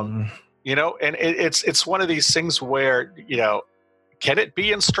 And it's one of these things where, can it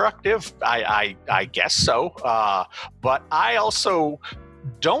be instructive? I guess so. But I also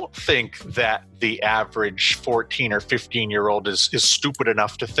don't think that the average 14 or 15-year-old is stupid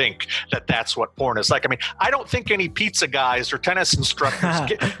enough to think that that's what porn is like. I mean, I don't think any pizza guys or tennis instructors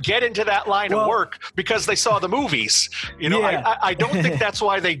get into that line of work because they saw the movies. I don't think that's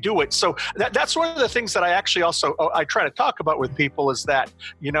why they do it. So that's one of the things that I actually also I try to talk about with people is that,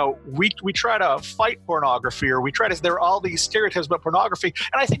 we try to fight pornography, or there are all these stereotypes about pornography,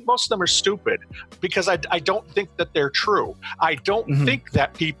 and I think most of them are stupid because I don't think that they're true. I don't think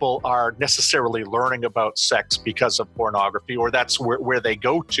that people are necessarily learning about sex because of pornography, or that's where they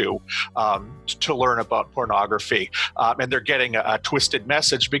go to learn about pornography, and they're getting a twisted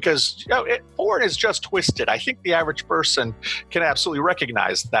message because porn is just twisted. I think the average person can absolutely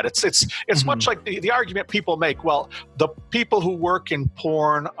recognize that. It's much like the argument people make. Well, the people who work in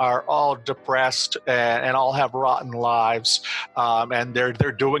porn are all depressed and all have rotten lives, and they're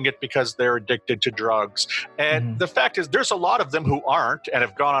doing it because they're addicted to drugs. And the fact is, there's a lot of them who aren't and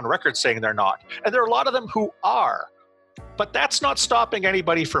have gone on record saying they're not. And there are a lot of them who are. But that's not stopping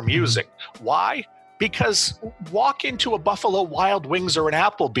anybody from using. Why? Because walk into a Buffalo Wild Wings or an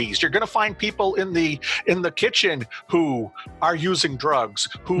Applebee's, you're going to find people in the kitchen who are using drugs,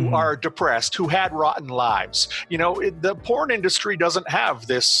 who are depressed, who had rotten lives. The porn industry doesn't have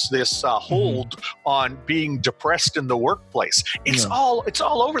this hold on being depressed in the workplace. It's all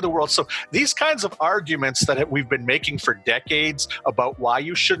over the world. So these kinds of arguments that we've been making for decades about why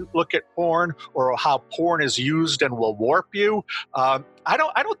you shouldn't look at porn or how porn is used and will warp you, I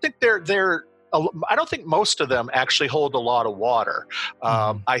don't think I don't think most of them actually hold a lot of water.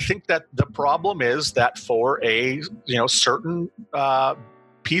 I think that the problem is that for a certain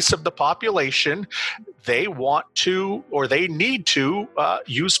piece of the population, they want to or they need to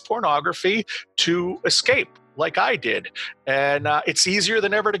use pornography to escape, like I did. And it's easier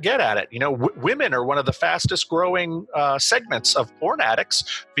than ever to get at it. Women are one of the fastest growing segments of porn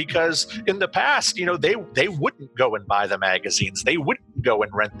addicts because in the past, they wouldn't go and buy the magazines. They wouldn't go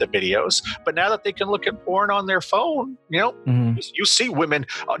and rent the videos. But now that they can look at porn on their phone, you see women,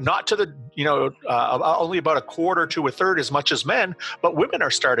 not to the, only about a quarter to a third as much as men, but women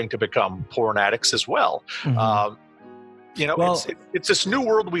are starting to become porn addicts as well. It's this new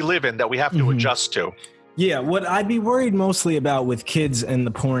world we live in that we have to adjust to. Yeah, what I'd be worried mostly about with kids and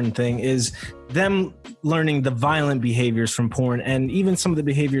the porn thing is them learning the violent behaviors from porn, and even some of the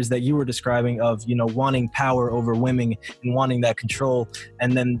behaviors that you were describing of, wanting power over women and wanting that control.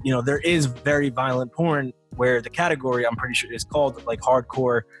 And then, there is very violent porn where the category, I'm pretty sure, is called like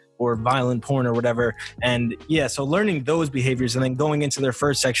hardcore or violent porn or whatever. And yeah, so learning those behaviors and then going into their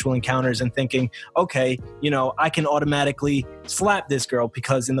first sexual encounters and thinking, okay, I can automatically slap this girl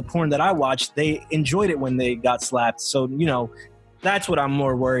because in the porn that I watched, they enjoyed it when they got slapped. So, that's what I'm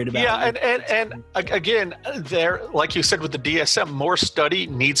more worried about. Yeah, and again, there, like you said with the DSM, more study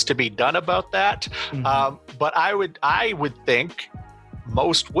needs to be done about that. But I would think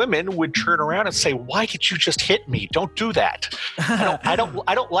most women would turn around and say, "Why did you just hit me? Don't do that." I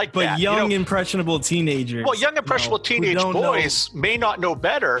don't like but that. Young, impressionable teenagers. Well, young, impressionable teenage boys may not know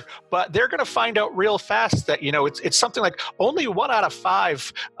better, but they're going to find out real fast that it's something like only 1 out of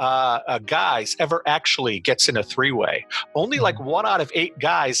 5 guys ever actually gets in a 3-way. Only like 1 out of 8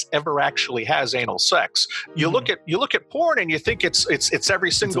 guys ever actually has anal sex. You look at porn and you think it's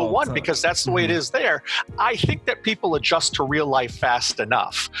every single one because that's the way it is there. I think that people adjust to real life fast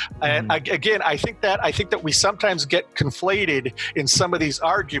enough. And again, I think that we sometimes get conflated in some of these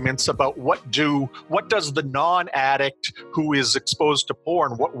arguments about what does the non-addict who is exposed to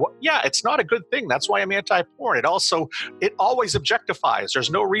porn, yeah, it's not a good thing. That's why I'm anti-porn. It always objectifies. There's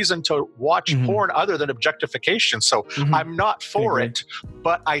no reason to watch porn other than objectification. So I'm not for it,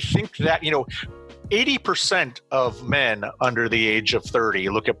 but I think that 80% of men under the age of 30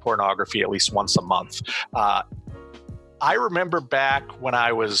 look at pornography at least once a month. I remember back when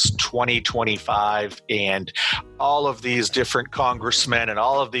I was 20, 25, and all of these different congressmen and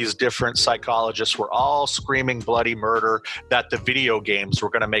all of these different psychologists were all screaming bloody murder that the video games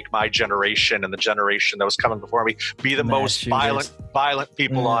were going to make my generation and the generation that was coming before me be the most violent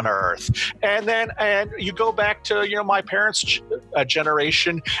people on earth. And you go back to, my parents'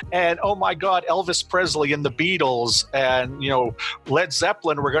 generation, and oh my God, Elvis Presley and the Beatles and, Led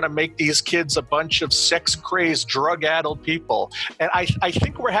Zeppelin were going to make these kids a bunch of sex-crazed, drug-addled people. And I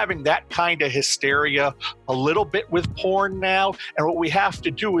think we're having that kind of hysteria a little bit with porn now. And what we have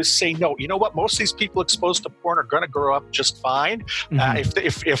to do is say, no, you know what? Most of these people exposed to porn are going to grow up just fine. If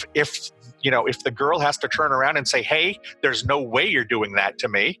the girl has to turn around and say, hey, there's no way you're doing that to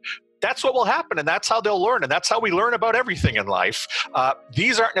me, that's what will happen, and that's how they'll learn, and that's how we learn about everything in life.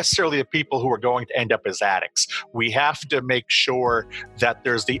 These aren't necessarily the people who are going to end up as addicts. We have to make sure that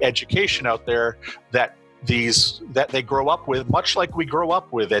there's the education out there that they grow up with, much like we grow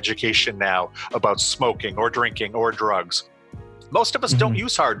up with education now about smoking or drinking or drugs. Most of us don't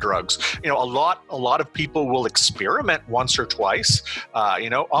use hard drugs. A lot of people will experiment once or twice.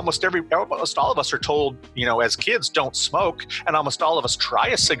 Almost all of us are told, as kids, don't smoke, and almost all of us try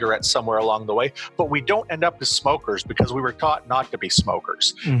a cigarette somewhere along the way, but we don't end up as smokers because we were taught not to be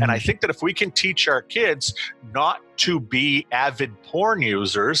smokers. And I think that if we can teach our kids not to be avid porn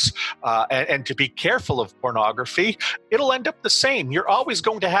users and to be careful of pornography, it'll end up the same. You're always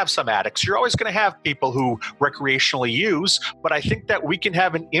going to have some addicts. You're always going to have people who recreationally use, but I think that we can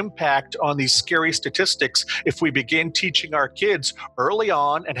have an impact on these scary statistics if we begin teaching our kids early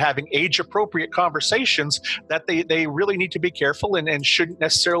on and having age-appropriate conversations that they really need to be careful and shouldn't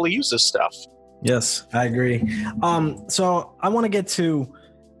necessarily use this stuff. Yes, I agree. So I want to get to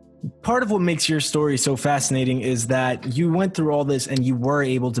part of what makes your story so fascinating is that you went through all this and you were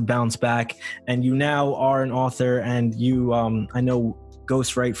able to bounce back, and you now are an author, and you, I know,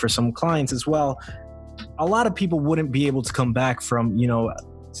 ghostwrite for some clients as well. A lot of people wouldn't be able to come back from,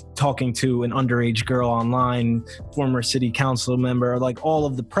 talking to an underage girl online, former city council member, like all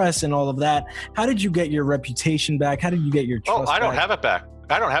of the press and all of that. How did you get your reputation back? How did you get your trust back? I don't have it back.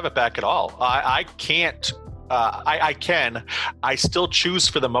 I don't have it back at all. I can't. I can. I still choose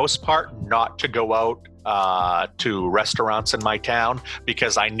for the most part not to go out to restaurants in my town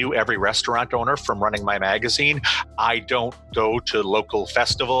because I knew every restaurant owner from running my magazine. I don't go to local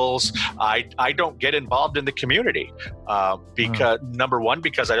festivals. I don't get involved in the community because number one,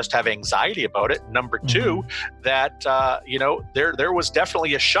 because I just have anxiety about it. Number two, that there was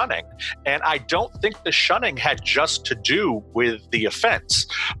definitely a shunning, and I don't think the shunning had just to do with the offense.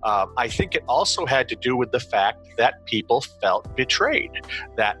 I think it also had to do with the fact that people felt betrayed,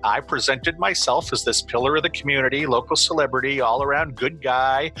 that I presented myself as this pillar of the community, local celebrity, all around good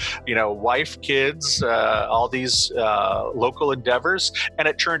guy, wife, kids, all these local endeavors. And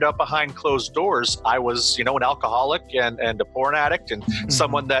it turned out behind closed doors, I was, an alcoholic and a porn addict and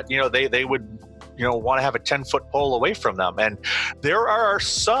someone that, they would, want to have a 10-foot pole away from them. And there are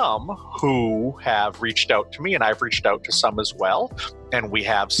some who have reached out to me, and I've reached out to some as well. And we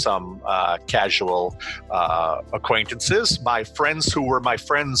have some casual acquaintances. My friends who were my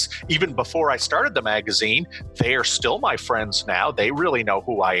friends even before I started the magazine, they are still my friends now. They really know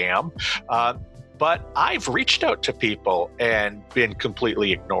who I am. But I've reached out to people and been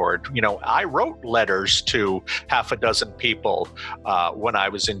completely ignored. I wrote letters to half a dozen people when I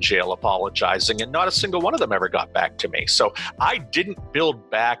was in jail apologizing, and not a single one of them ever got back to me. So I didn't build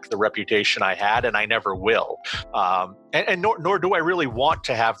back the reputation I had, and I never will. And nor do I really want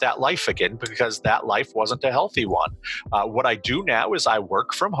to have that life again, because that life wasn't a healthy one. What I do now is I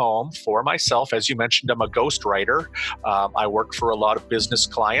work from home for myself. As you mentioned, I'm a ghostwriter. I work for a lot of business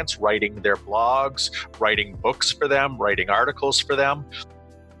clients, writing their blogs, writing books for them, writing articles for them.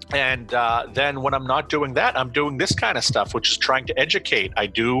 And then when I'm not doing that, I'm doing this kind of stuff, which is trying to educate. I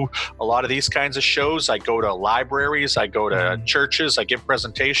do a lot of these kinds of shows. I go to libraries. I go to churches. I give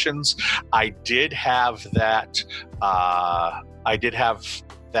presentations. I did have that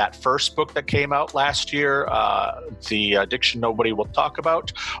first book that came out last year, The Addiction Nobody Will Talk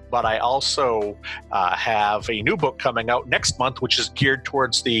About. But I also have a new book coming out next month, which is geared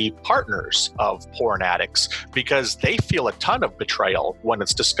towards the partners of porn addicts, because they feel a ton of betrayal when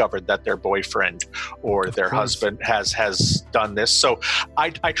it's discovered that their boyfriend or their husband has done this. So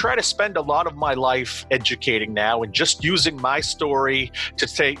I try to spend a lot of my life educating now and just using my story to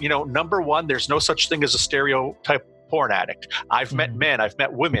say, number one, there's no such thing as a stereotype porn addict. I've met men, I've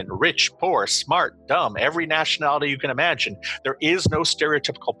met women, rich, poor, smart, dumb, every nationality you can imagine. There is no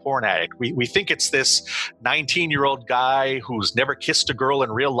stereotypical porn addict. We think it's this 19-year-old guy who's never kissed a girl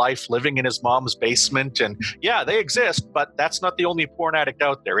in real life, living in his mom's basement. And yeah, they exist, but that's not the only porn addict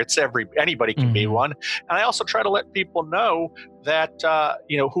out there. It's anybody can be one. And I also try to let people know that,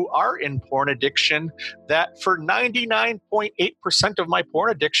 who are in porn addiction, that for 99.8% of my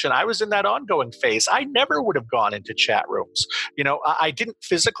porn addiction, I was in that ongoing phase. I never would have gone into chat rooms. I didn't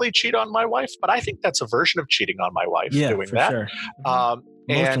physically cheat on my wife, but I think that's a version of cheating on my wife, doing that. Sure.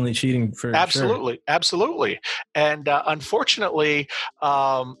 Emotionally cheating for absolutely, sure. Absolutely. And unfortunately,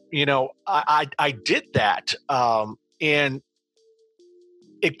 I did that. And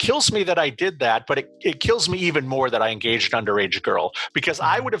it kills me that I did that, but it kills me even more that I engaged an underage girl, because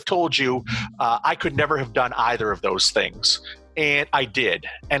I would have told you I could never have done either of those things. And I did.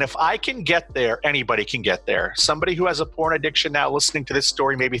 And if I can get there, anybody can get there. Somebody who has a porn addiction now listening to this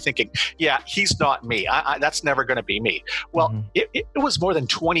story may be thinking, yeah, he's not me. That's never going to be me. Well, it was more than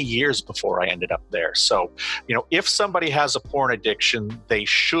 20 years before I ended up there. So, if somebody has a porn addiction, they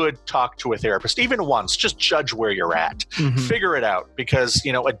should talk to a therapist, even once, just judge where you're at, figure it out, because,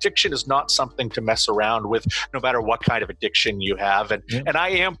 addiction is not something to mess around with, no matter what kind of addiction you have. And I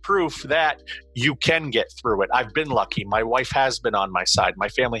am proof that you can get through it. I've been lucky. My wife has been on my side. My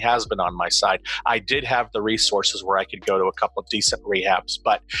family has been on my side. I did have the resources where I could go to a couple of decent rehabs,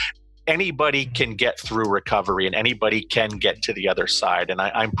 but anybody can get through recovery and anybody can get to the other side. And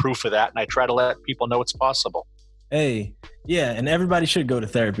I'm proof of that. And I try to let people know it's possible. Hey, yeah, and everybody should go to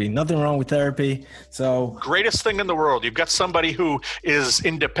therapy. Nothing wrong with therapy. So greatest thing in the world. You've got somebody who is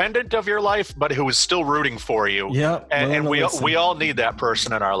independent of your life, but who is still rooting for you. Yep. And we all need that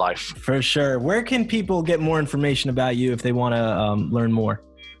person in our life. For sure. Where can people get more information about you if they want to learn more?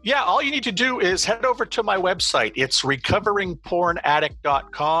 Yeah, all you need to do is head over to my website. It's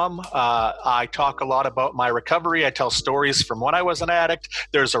recoveringpornaddict.com. I talk a lot about my recovery. I tell stories from when I was an addict.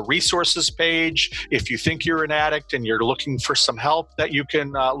 There's a resources page. If you think you're an addict and you're looking for some help that you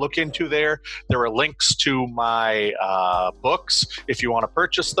can look into there. There are links to my books if you want to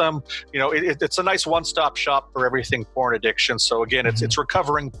purchase them. It's a nice one-stop shop for everything porn addiction. So again, it's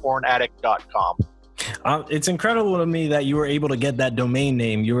recoveringpornaddict.com. It's incredible to me that you were able to get that domain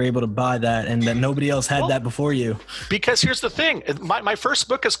name. You were able to buy that and that nobody else had that before you. Because here's the thing. My first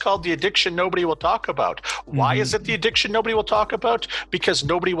book is called The Addiction Nobody Will Talk About. Why is it The Addiction Nobody Will Talk About? Because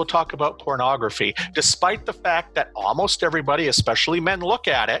nobody will talk about pornography, despite the fact that almost everybody, especially men, look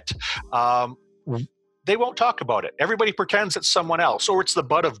at it. They won't talk about it. Everybody pretends it's someone else or it's the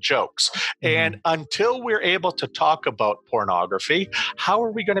butt of jokes. And until we're able to talk about pornography, how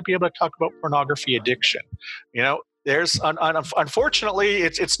are we going to be able to talk about pornography addiction? Unfortunately,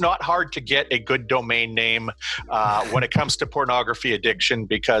 it's not hard to get a good domain name when it comes to pornography addiction,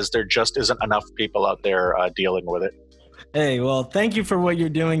 because there just isn't enough people out there dealing with it. Hey, well, thank you for what you're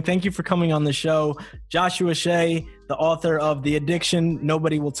doing. Thank you for coming on the show. Joshua Shea, the author of The Addiction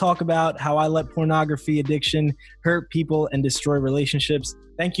Nobody Will Talk About, How I Let Pornography Addiction Hurt People and Destroy Relationships.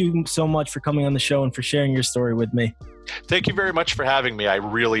 Thank you so much for coming on the show and for sharing your story with me. Thank you very much for having me. I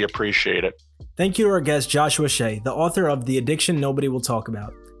really appreciate it. Thank you to our guest, Joshua Shea, the author of The Addiction Nobody Will Talk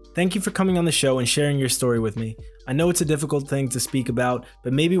About. Thank you for coming on the show and sharing your story with me. I know it's a difficult thing to speak about,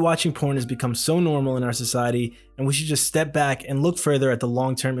 but maybe watching porn has become so normal in our society, and we should just step back and look further at the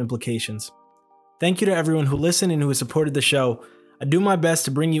long-term implications. Thank you to everyone who listened and who has supported the show. I do my best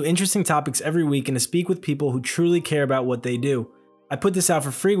to bring you interesting topics every week and to speak with people who truly care about what they do. I put this out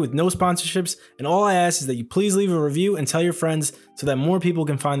for free with no sponsorships, and all I ask is that you please leave a review and tell your friends so that more people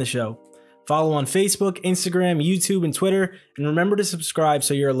can find the show. Follow on Facebook, Instagram, YouTube, and Twitter, and remember to subscribe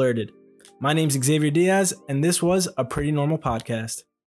so you're alerted. My name's Xavier Diaz, and this was A Pretty Normal Podcast.